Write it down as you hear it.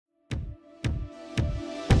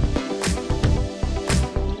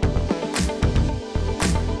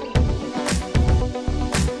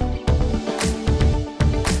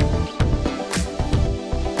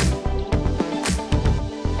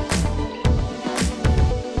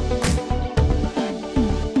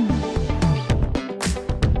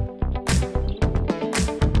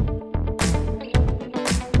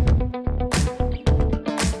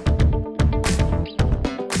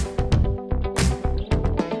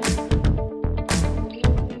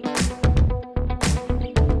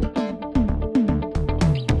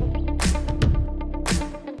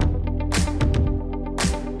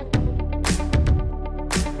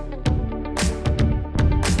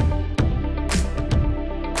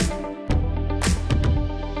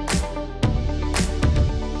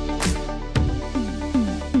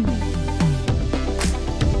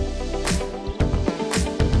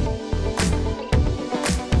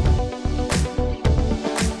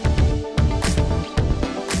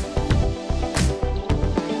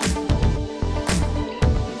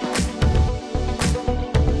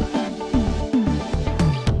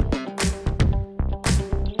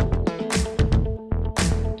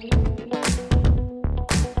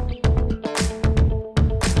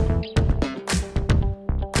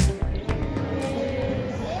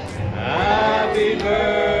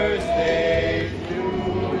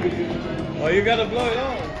You gotta blow it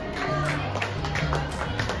off.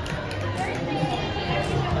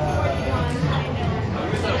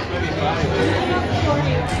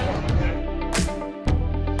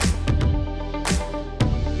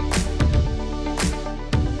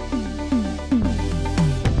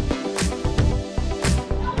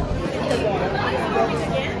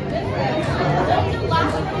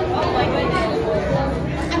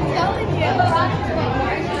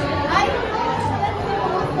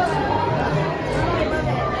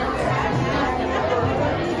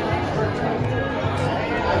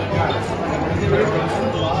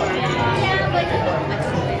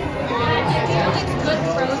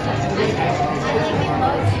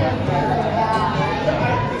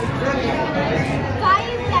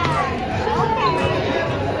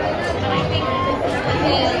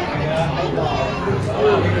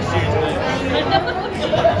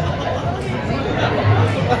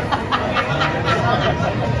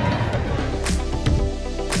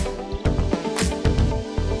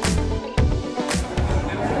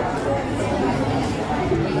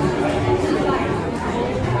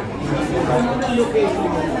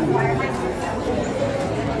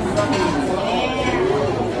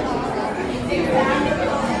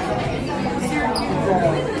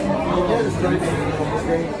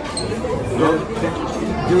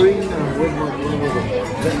 During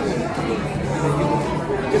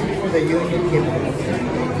just before the union came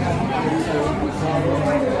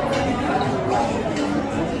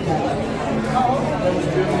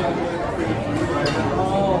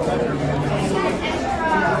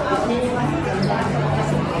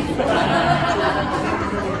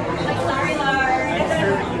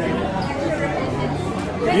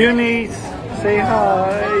Eunice, say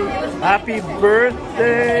hi. Happy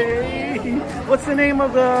birthday. What's the name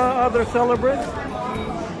of the other celebrant? No,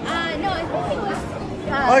 I think it was...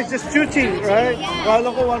 oh, it's just Chuchi, right? Yeah.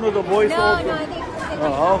 Kala ko one of the boys No, also. no, I think it's...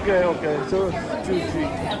 Oh, okay, okay. So it's Chuchi.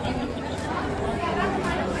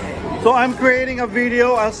 So I'm creating a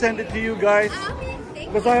video. I'll send it to you guys. Okay,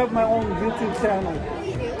 thank Because I have my own YouTube channel.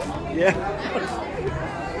 you. Yeah.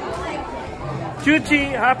 Chuchi,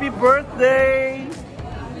 happy birthday.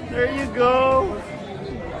 There you go.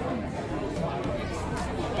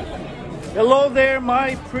 Hello there,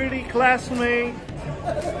 my pretty classmate.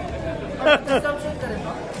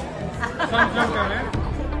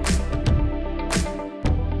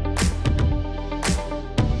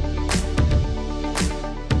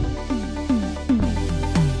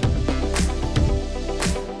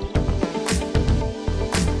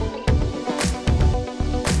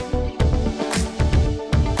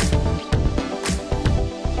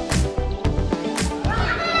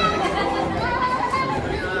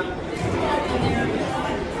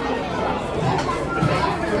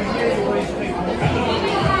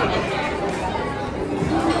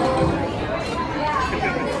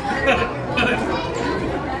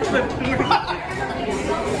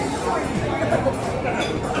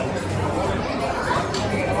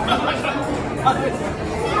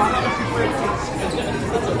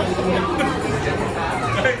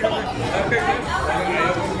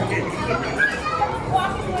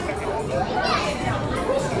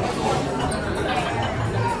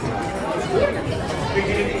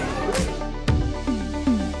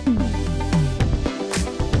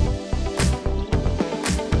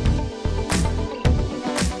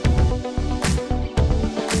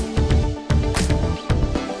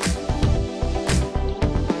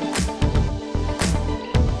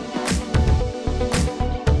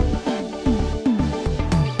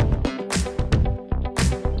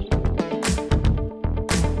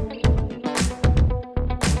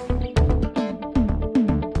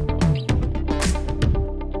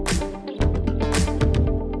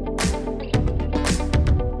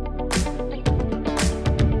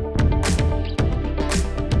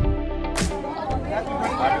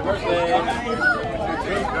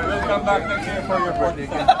 We'll come back next year for your birthday.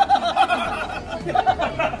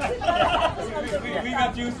 we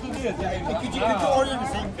got used to this. Could you order the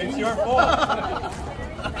same thing? It's your fault.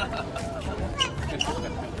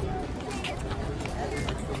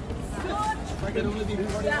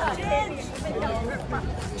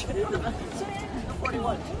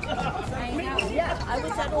 I know. Yeah, I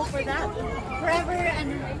was settled for that. Forever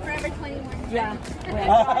and forever 21. Yeah.